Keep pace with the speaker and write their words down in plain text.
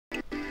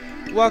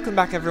Welcome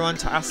back everyone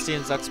to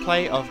Astian's Let's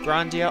Play of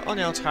Grandia on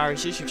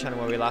Altari's YouTube channel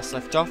where we last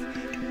left off.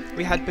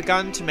 We had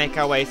begun to make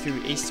our way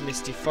through East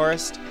Misty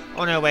Forest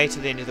on our way to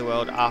the end of the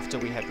world after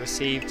we had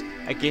received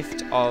a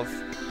gift of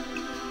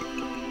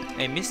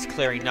a mist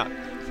clearing nut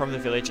from the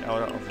village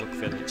elder of Look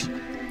Village.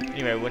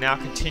 Anyway, we'll now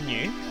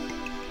continue.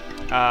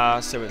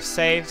 So we've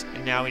saved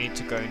and now we need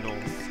to go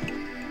north.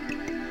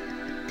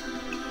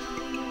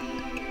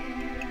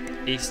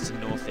 East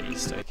and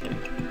northeast, okay.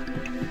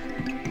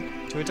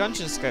 To a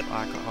dungeon scope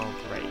icon, oh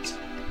great.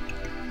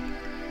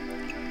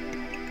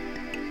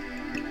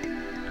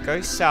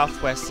 Go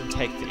southwest and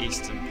take the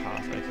eastern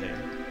path, okay.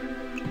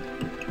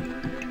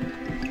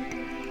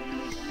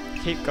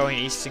 Keep going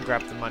east and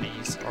grab the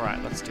monies.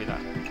 Alright, let's do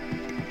that.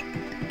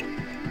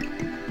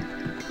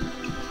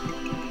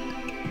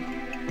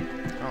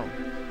 Oh,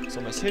 it's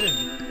almost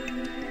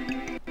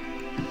hidden.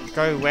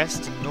 Go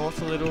west and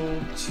north a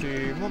little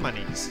to more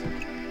monies.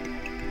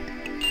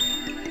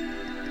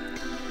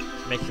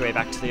 Make your way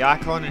back to the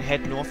icon and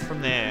head north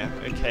from there.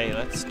 Okay,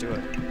 let's do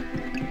it.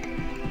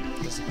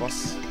 There's a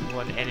boss,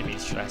 well, an enemy,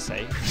 should I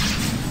say.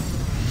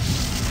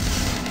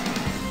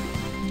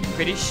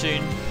 Pretty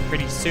soon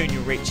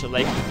you'll reach a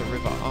lake with a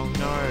river. Oh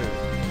no.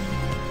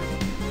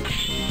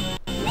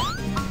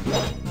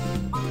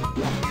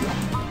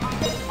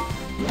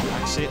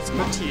 Actually, it's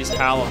good to use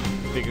Howl on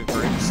bigger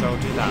groups, so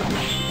I'll do that.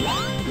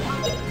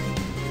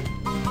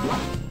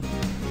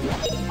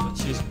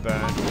 Let's use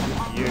Burn.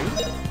 You.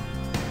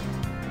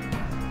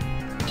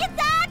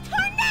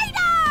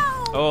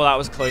 Oh, that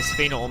was close.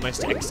 Fina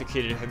almost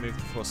executed her move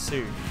before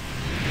Sue.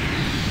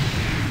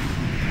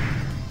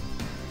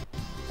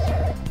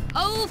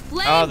 Oh,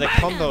 flame! Oh, they're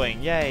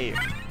comboing. Yay.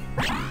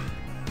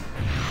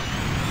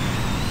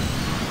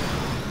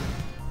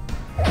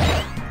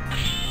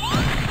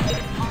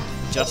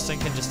 Justin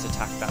can just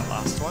attack that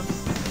last one.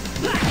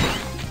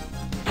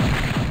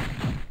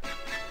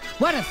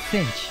 What a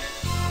cinch.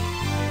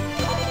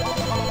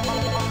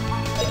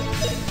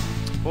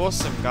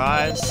 Awesome,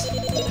 guys.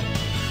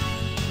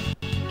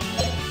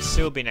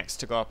 Sue will be next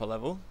to go up a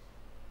level.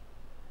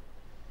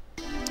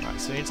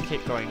 Alright, so we need to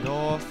keep going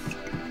north.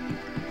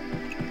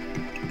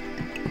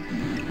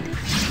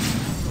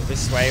 Or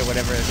this way, or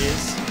whatever it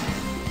is.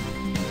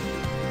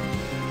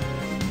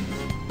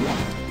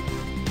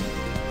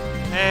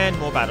 And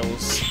more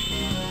battles.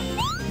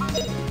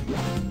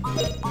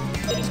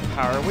 Use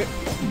Power Whip.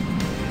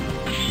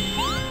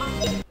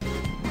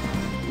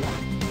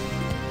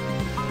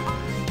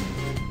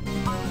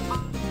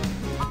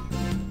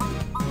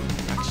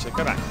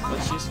 Go back.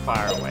 Let's use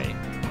Fire Away.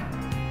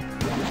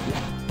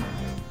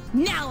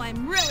 Now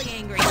I'm really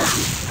angry.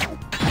 That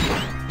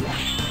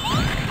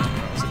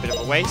was a bit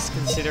of a waste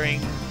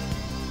considering...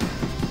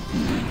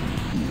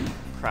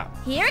 Crap.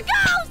 Here it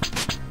goes!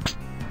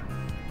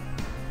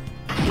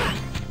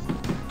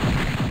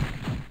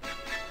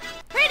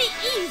 Pretty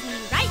easy,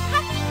 right,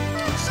 Puffy?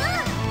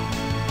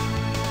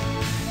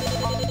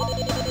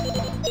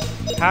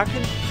 How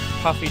can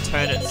Puffy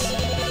turn its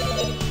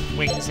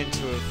wings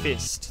into a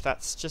fist?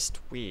 That's just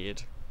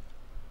weird.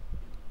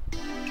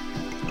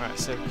 Alright,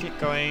 so keep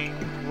going.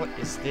 What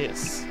is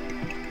this?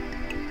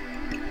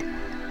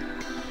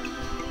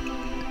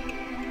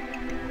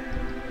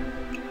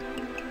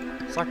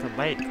 It's like a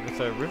lake with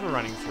a river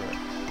running through it.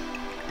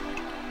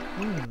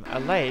 A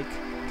lake?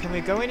 Can we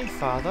go any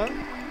farther?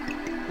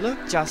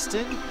 Look,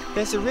 Justin,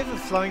 there's a river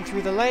flowing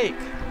through the lake.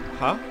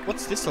 Huh?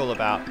 What's this all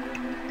about?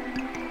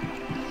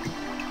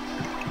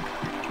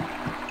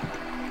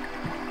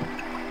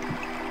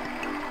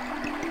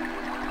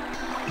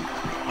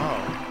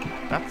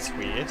 That's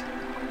weird.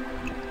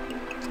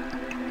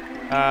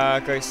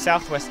 Go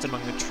southwest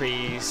among the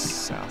trees,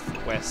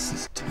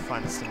 southwest to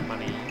find some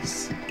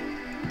monies.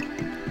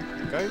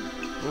 Go.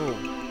 Ooh.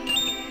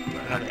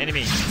 Another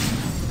enemy.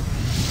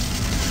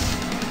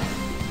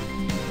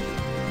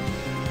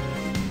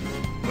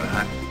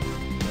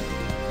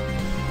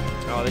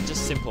 Oh, they're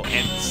just simple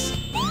ants.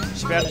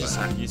 Should be able to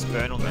just use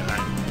Burn on them.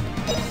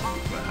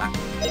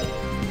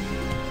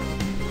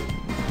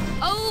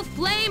 Oh,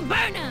 flame,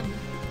 burn 'em!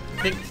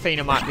 I think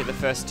Fina might be the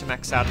first to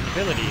max out an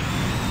ability.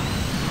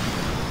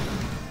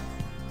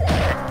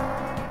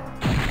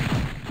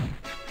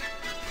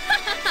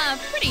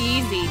 Pretty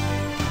easy.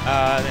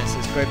 Then it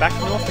says go back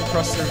north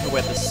across the river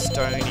where the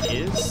stone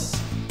is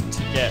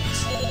to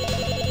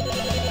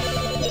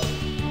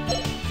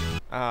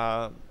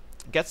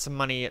get some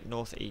money at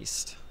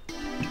northeast.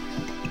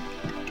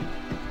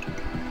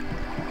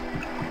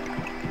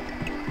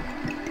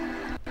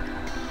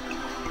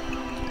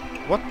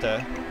 What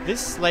the?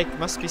 This lake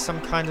must be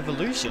some kind of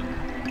illusion.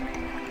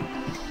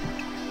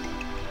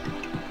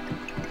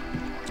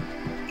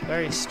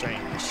 Very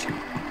strange.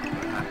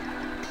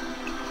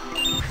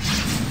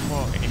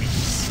 More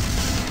enemies.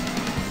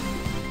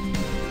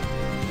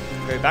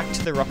 Go back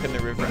to the rock in the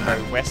river and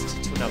go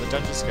west to another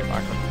dungeon scope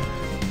icon.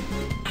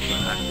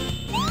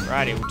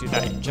 Righty, we'll do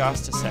that in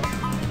just a sec.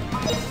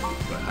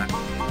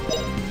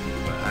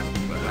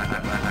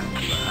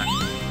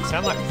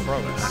 Sound like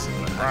frogs.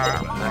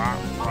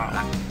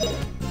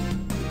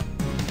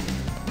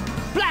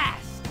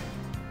 Blast!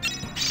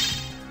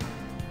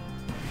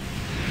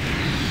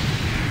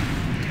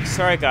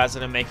 Sorry guys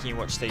that I'm making you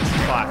watch these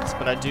fights,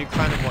 but I do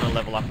kind of want to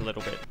level up a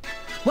little bit.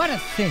 What a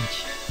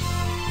cinch!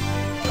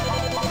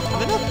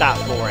 They're not that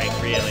boring,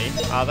 really,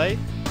 are they?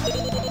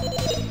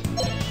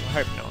 I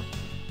hope not.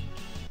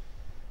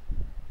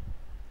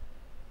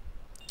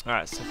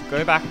 Alright, so if we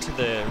go back to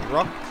the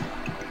rock,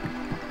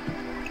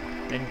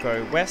 then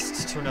go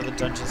west to another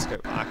dungeon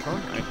scope icon.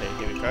 Okay,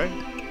 here we go.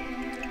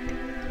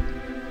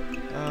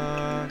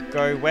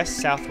 Go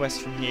west,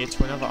 southwest from here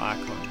to another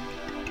icon.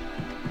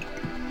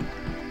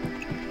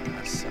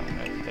 So,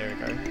 okay, there we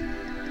go.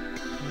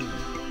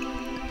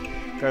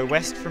 Go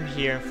west from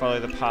here and follow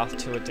the path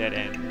to a dead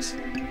end.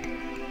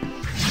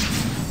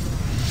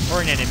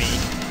 Or an enemy.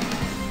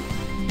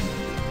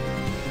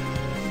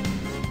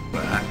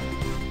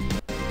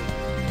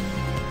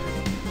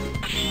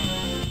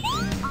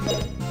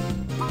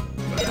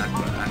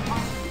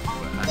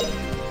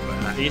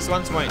 These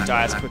ones won't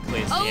die as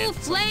quickly as the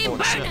ants,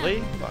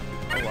 unfortunately, but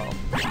oh well.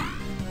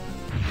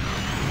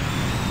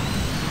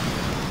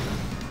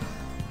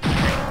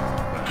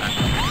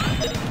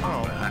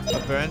 Oh, the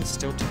burn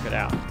still took it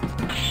out.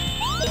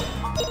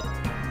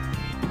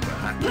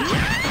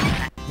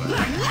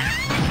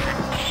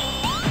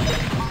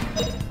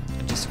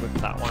 And just whip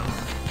that one.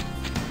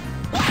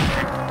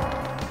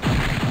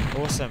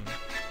 Awesome.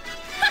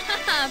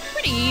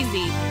 Pretty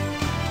easy.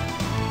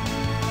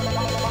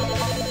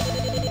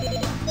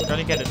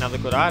 Gonna get another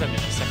good item in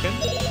a second.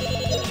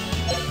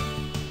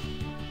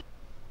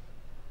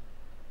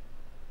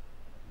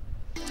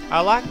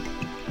 I like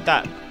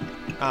that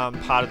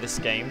part of this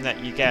game that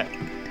you get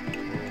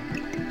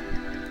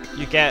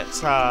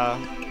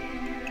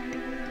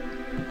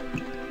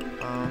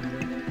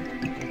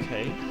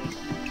okay.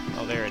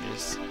 Oh, there it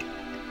is.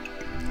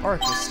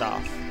 Oracle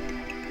Staff.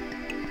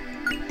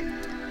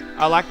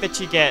 I like that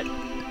you get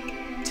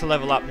to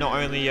level up not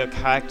only your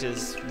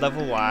characters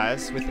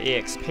level-wise with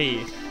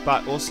EXP,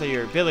 but also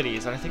your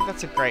abilities, and I think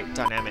that's a great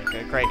dynamic,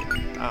 a great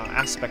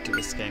aspect of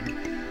this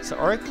game. So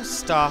Oracle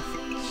Staff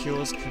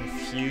cures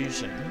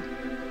confusion,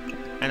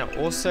 and it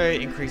also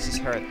increases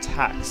her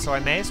attack, so I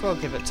may as well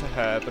give it to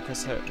her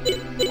because her...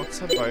 what's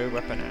her bow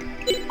weapon at?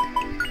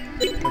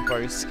 Her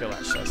bow skill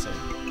actually, I say.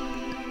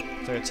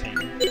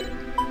 13.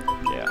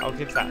 Yeah, I'll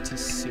give that to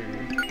Sue.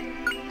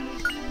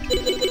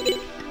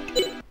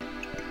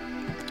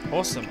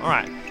 Awesome,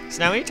 alright. So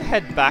now we need to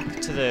head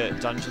back to the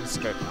dungeon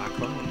scope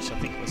icon, which I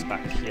think was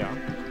back here.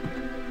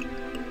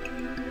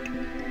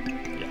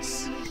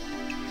 Yes.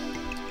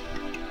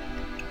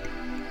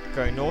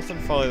 Go north and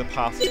follow the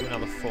path to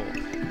another fork.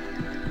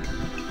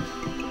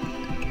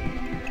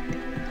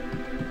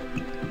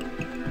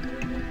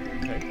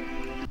 Okay.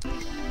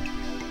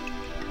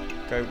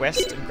 Go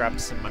west and grab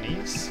some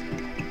monies.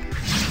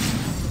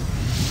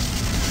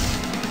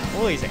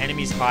 All these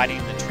enemies hiding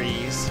in the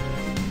trees.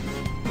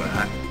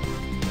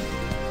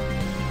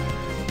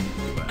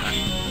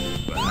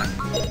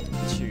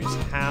 Choose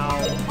how.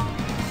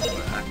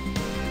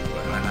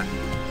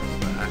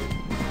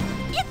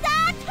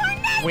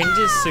 Wind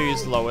is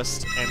Sue's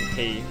lowest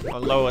MP, or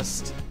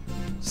lowest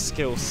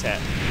skill set.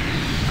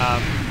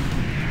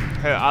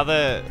 Her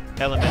other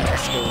elemental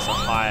skills are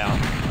higher.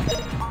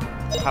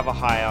 Have a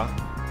higher...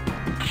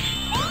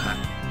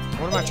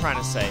 what am I trying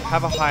to say?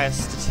 Have a higher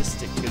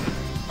statistic with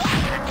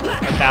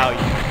a value.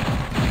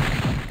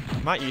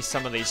 Might use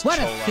some of these What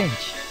a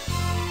cinch!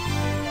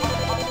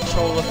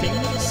 Chola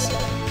things.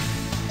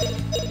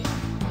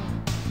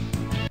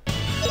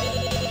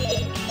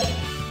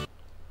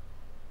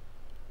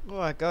 Oh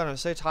my god, I'm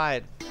so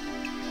tired.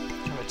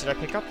 Oh, wait, did I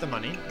pick up the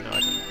money? No,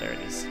 I didn't. There it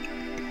is.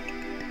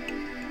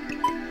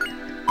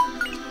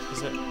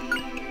 Is it?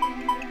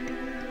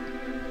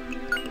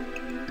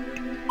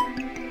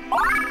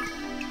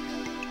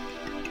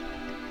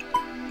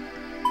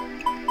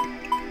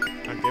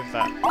 I'll give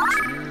that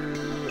to you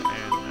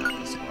and that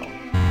as well.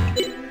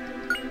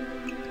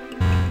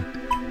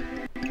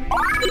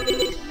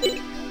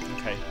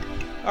 Okay.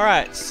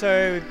 Alright,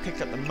 so we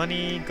picked up the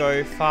money,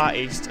 go far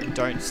east and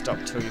don't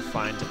stop till you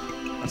find a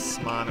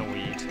smana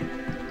weed.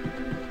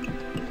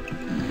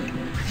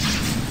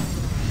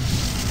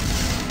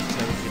 So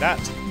we'll do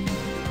that.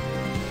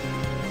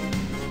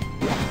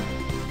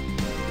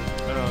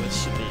 Oh, this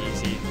should be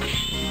easy.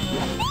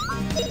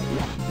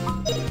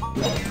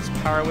 Let's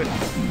power whip.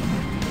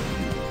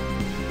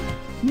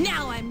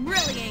 Now I'm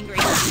really angry.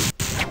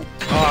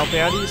 Oh, I'll be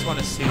able to use one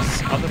of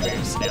Sue's other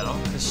moves now,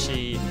 because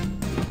she...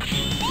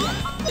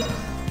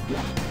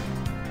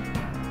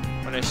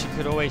 oh no, she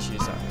could always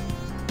use that.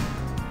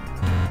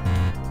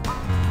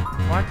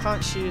 Why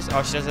can't she use...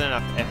 oh, she doesn't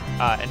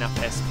have enough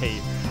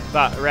SP.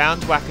 But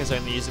Round Whack is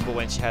only usable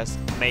when she has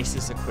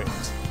maces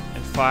equipped.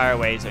 And Fire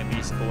Away is only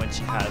usable when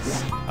she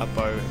has a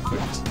bow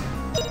equipped.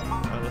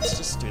 Oh, let's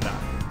just do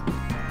that.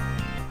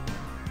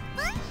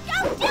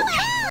 Don't do it!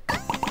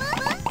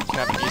 I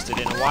haven't used it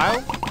in a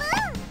while.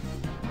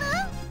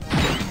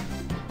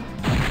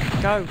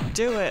 Go,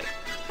 do it!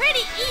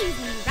 Pretty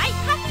easy, right,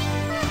 Puppy?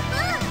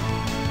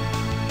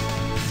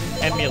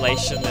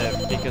 Emulation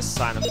the biggest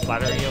sign of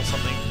flattery or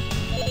something.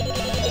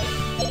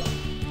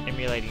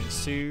 Emulating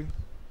Sue.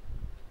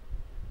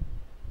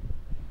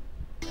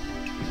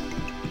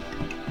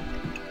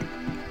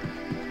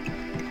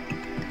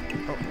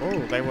 Oh,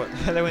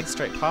 they went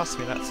straight past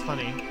me. That's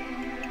funny.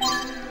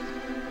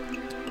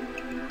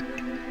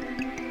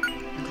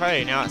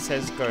 Okay, now it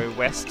says go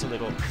west a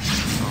little.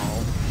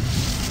 Oh.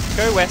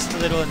 Go west a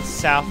little and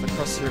south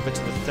across the river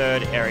to the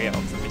third area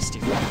of the Misty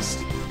Forest.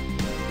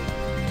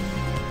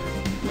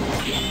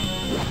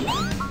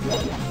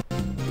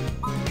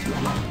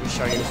 We'll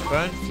show you a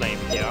burn flame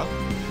here.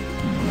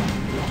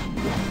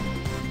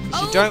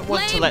 You don't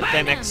want to let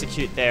them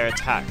execute their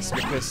attacks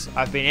because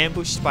I've been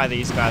ambushed by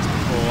these guys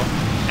before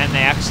and they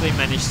actually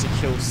managed to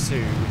kill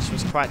Sue, which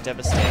was quite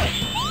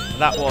devastating.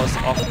 That was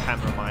off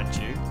camera, mind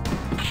you.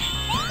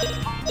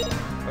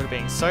 I would have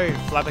been so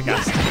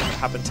flabbergasted if it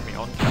happened to me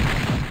on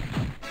camera.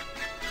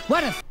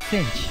 What a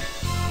cinch!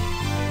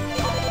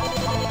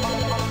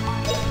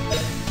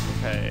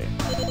 Okay.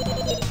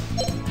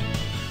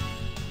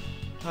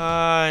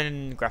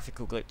 And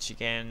graphical glitch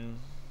again.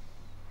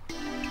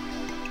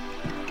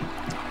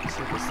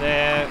 So it was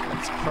there,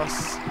 let's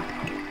cross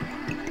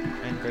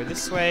and go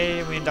this way,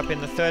 and we end up in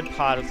the third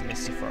part of the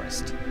Misty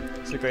Forest.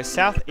 So we go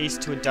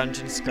southeast to a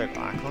dungeon scope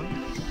icon.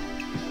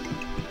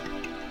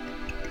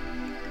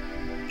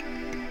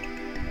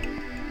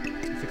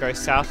 If we go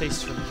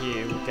southeast from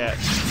here, we'll get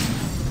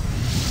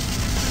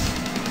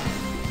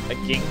a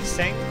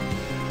ginseng.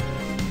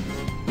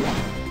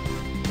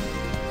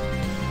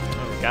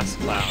 Oh, gas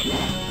cloud.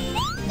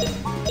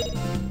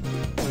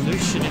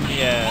 Pollution in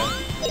the air.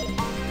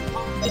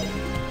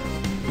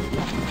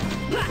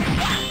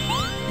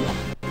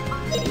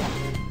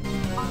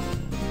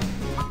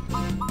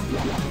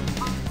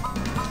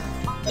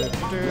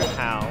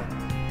 How?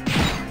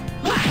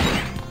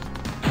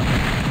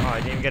 Oh, I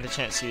didn't even get a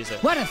chance to use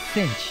it. What a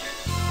cinch!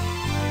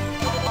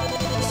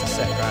 Just a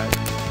sec, guys.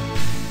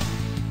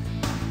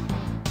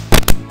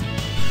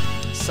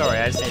 Sorry,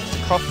 I just needed to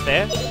cough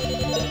there.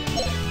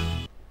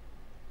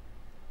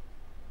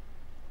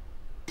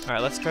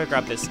 Alright, let's go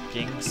grab this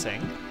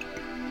ginseng.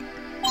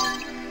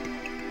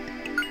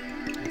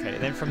 Okay,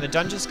 then from the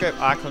dungeon scope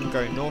icon,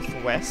 go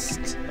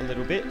northwest a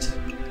little bit.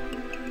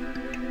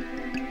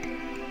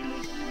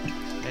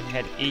 And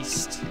head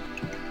east.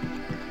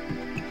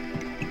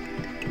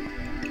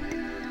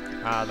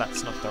 Ah,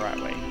 that's not the right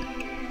way.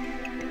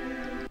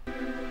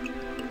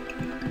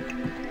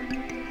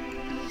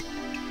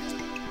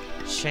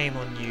 Shame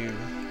on you.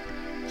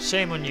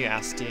 Shame on you,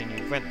 Astian,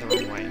 you went the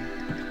wrong way.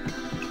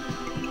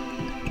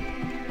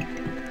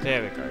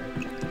 There we go.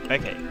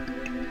 Okay,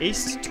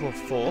 east to a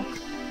fork,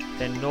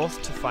 then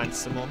north to find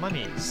some more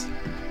monies.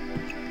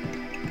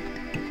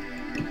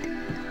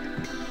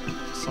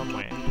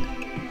 Somewhere.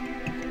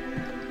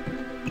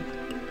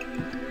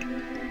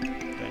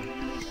 Okay.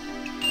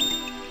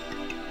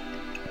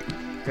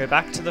 Go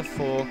back to the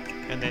fork,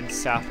 and then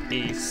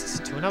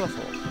southeast to another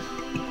fork.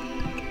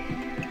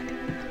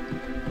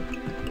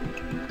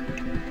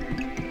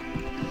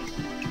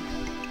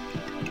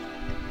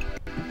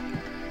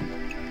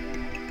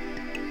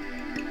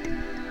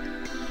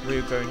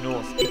 We'll go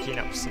north, picking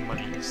up some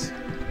monies.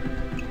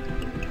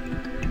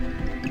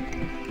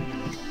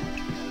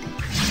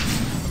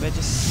 They're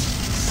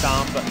just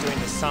samba, doing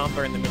the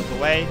samba in the middle of the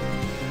way.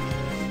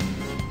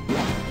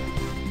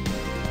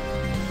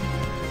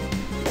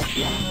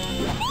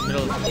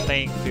 Middle of the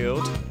playing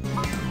field.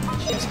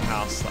 Choose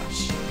power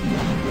slash.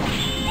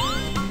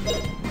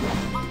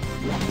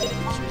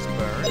 Choose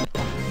burn.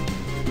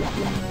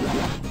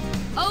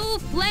 Oh,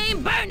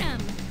 flame burn 'em!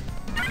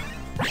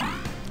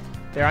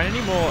 There aren't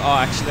any more. Oh,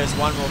 actually, there's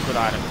one more good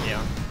item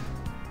here.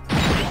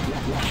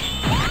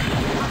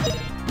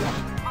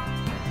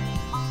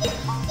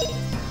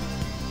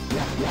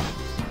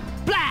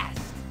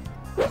 Blast!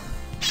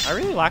 I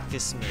really like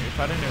this move.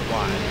 I don't know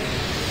why.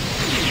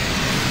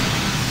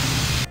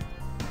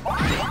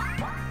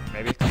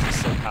 Maybe because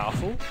it's so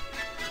powerful.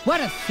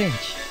 What a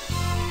cinch!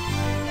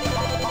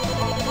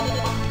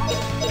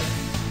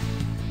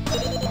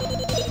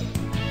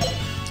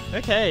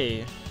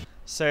 Okay.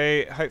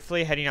 So,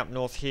 hopefully heading up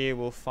north here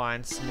we'll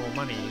find some more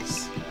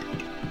monies.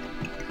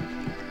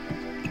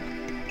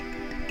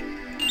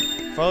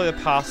 Follow the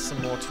path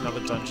some more to another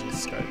dungeon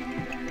scope.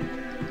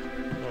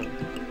 Oh.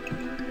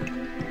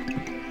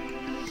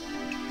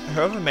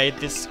 Whoever made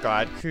this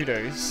guide,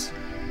 kudos.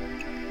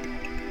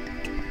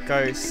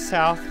 Go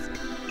south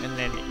and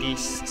then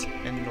east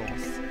and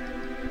north.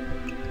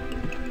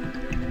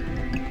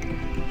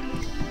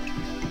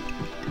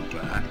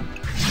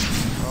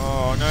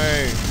 Oh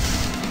no!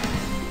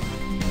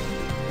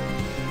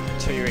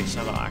 Until you reach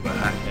another icon.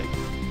 Okay.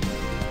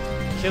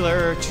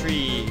 Killer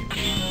tree.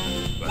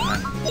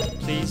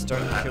 Please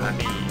don't kill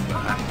me.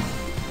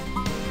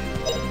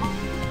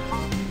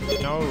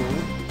 No.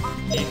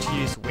 Need to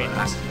use wind.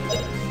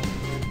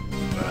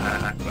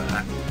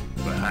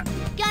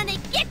 Gonna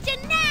get you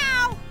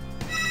now!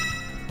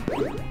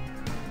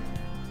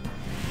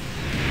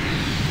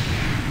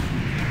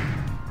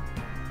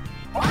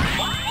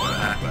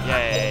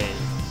 Yay.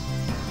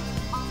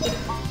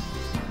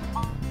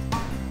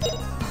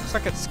 Looks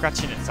like it's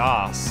scratching its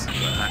ass.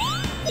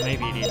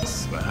 Maybe it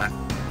is.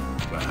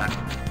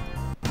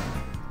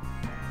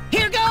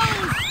 Here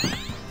goes!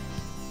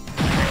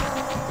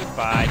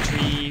 Goodbye,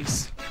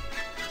 trees.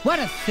 What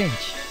a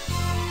cinch!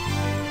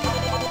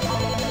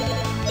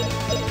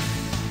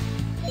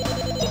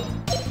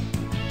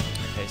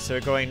 Okay, so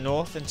we're going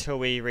north until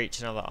we reach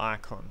another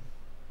icon.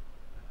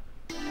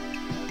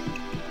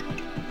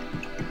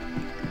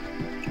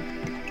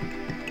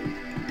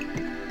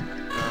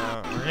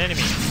 An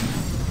enemy.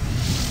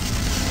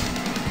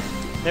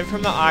 Then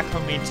from the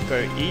icon we need to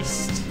go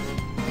east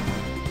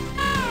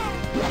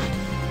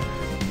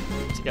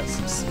to get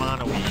some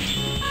Smana weed.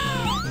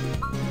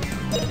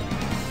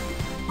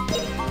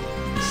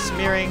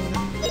 Smearing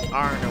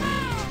Arna weed.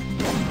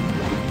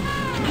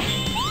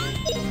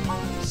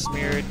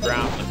 Smeared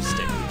brown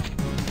lipstick.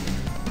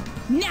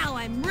 Now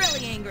I'm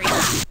really angry.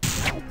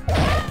 Oh,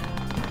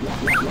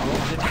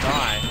 didn't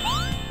die.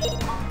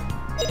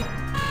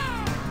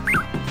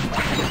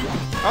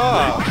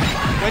 Oh,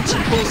 when she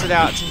pulls it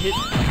out to hit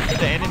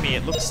the enemy,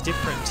 it looks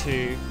different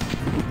to...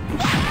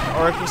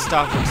 Oracle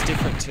Staff looks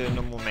different to the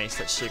normal mace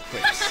that she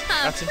equips.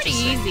 That's Pretty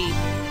interesting. easy.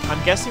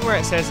 I'm guessing where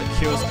it says it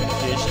cures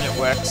confusion, it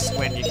works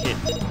when you hit...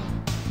 I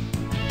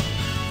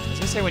was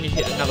gonna say when you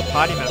hit another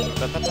party member,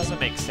 but that doesn't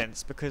make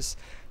sense because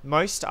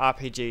most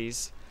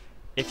RPGs,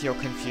 if you're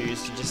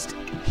confused, you just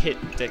hit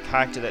the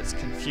character that's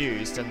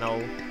confused and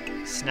they'll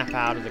snap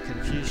out of the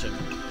confusion.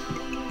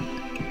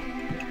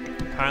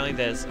 Apparently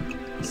there's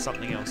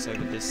something else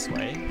over this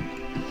way.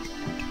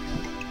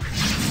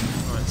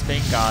 Oh, it's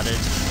being guarded.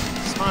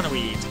 Smana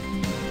weed.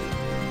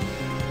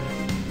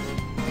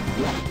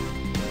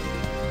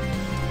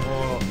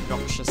 More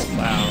noxious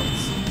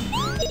clouds.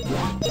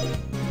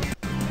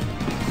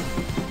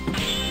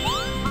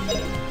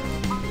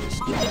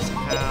 Just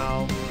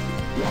somehow.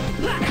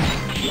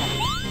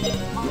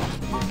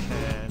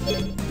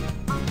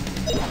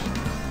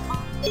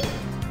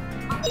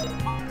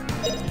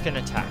 You can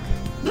attack.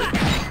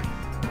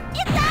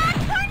 It's a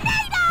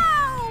tornado!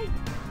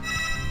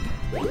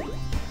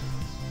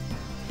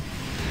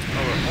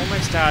 Oh, we're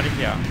almost out of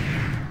here.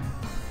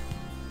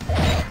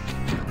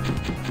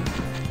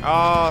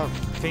 Oh,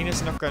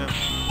 Venus not gonna...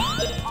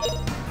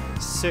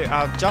 So,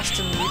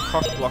 Justin, you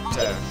cock-blocked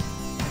her.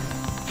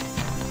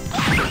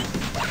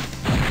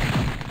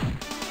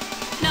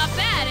 Not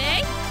bad,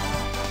 eh?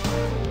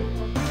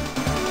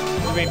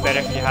 Would have been better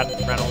if you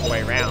hadn't run all the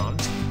way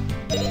around.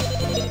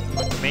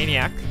 Like the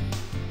maniac.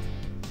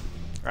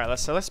 Alright,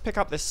 so let's pick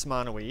up this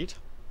Smana weed.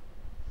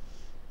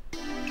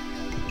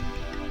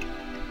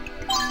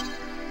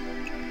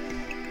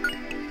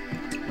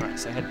 Alright,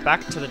 so head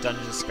back to the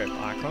dungeon scope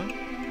icon.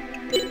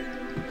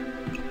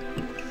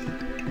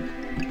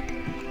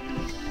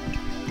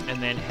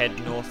 And then head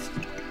north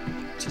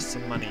to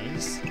some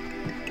monies.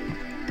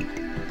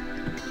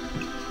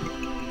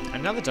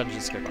 Another dungeon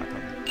scope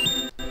icon.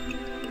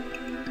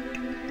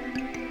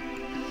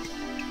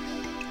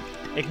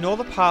 Ignore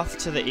the path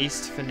to the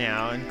east for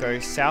now and go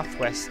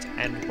southwest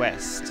and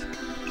west.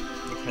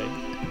 Okay.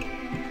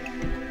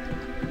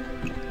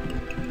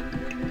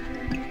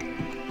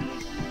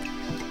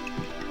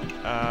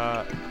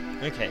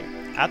 Okay.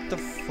 At the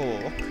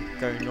fork,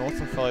 go north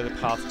and follow the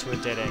path to a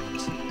dead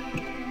end.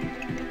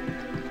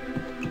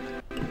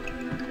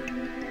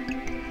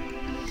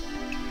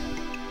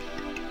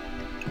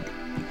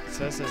 It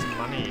says there's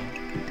money.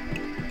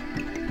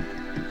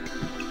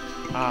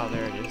 Ah,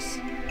 there it is.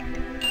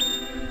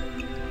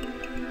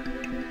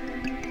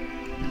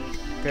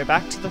 Go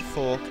back to the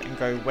fork and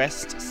go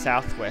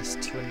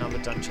west-southwest to another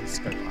dungeon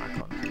scope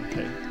icon.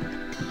 Okay.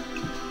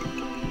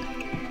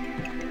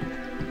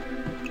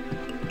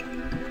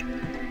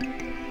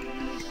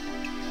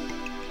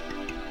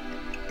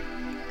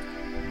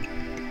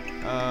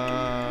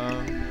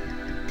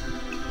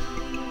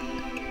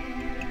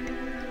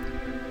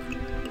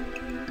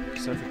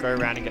 So if we go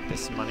around and get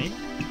this money.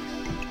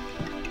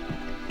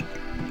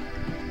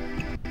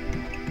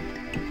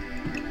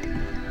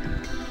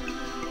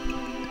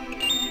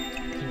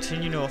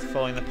 Continue north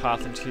following the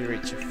path until you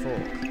reach a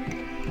fork.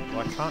 Well,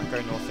 I can't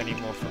go north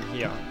anymore from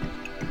here.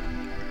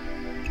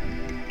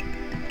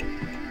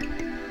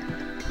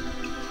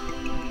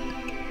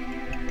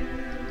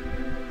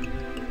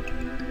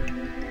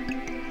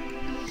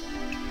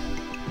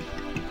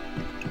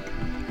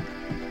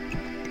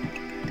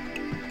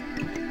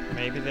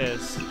 Maybe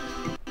there's...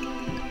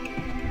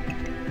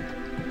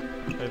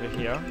 over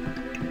here.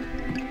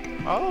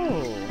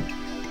 Oh!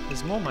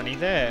 There's more money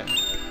there.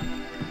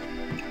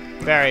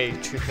 Very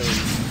trickily,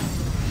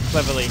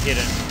 cleverly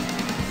hidden.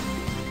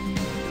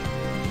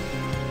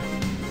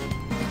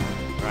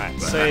 Right,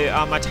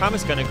 so my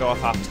timer's going to go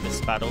off after this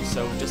battle,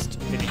 so we'll just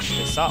finish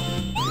this up.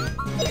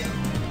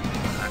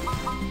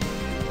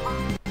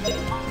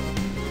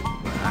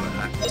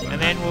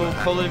 And then we'll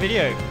call it a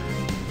video.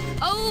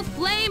 Oh,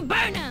 flame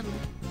burn 'em!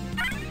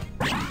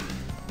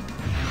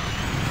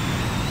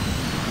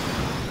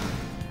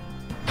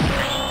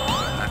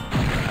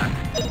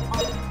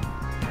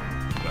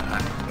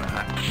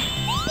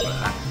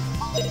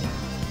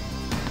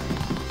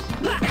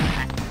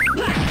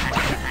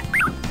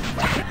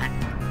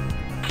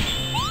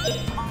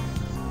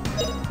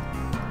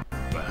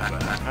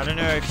 I don't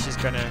know if she's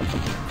gonna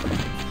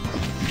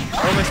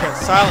I almost went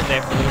silent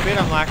there for a little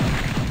bit. I'm like,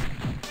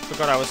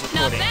 forgot I was Not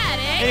recording. bad,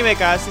 eh? Anyway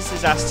guys, this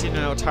is Aston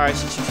and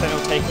Altari's YouTube channel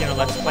taking a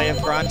Let's Play of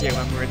Grandia.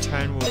 When we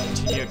return, we'll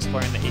continue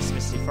exploring the East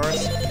Misty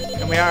Forest.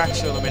 And we are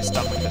actually almost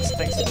done with it. So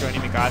thanks for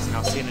joining me guys, and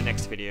I'll see you in the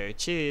next video.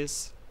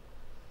 Cheers!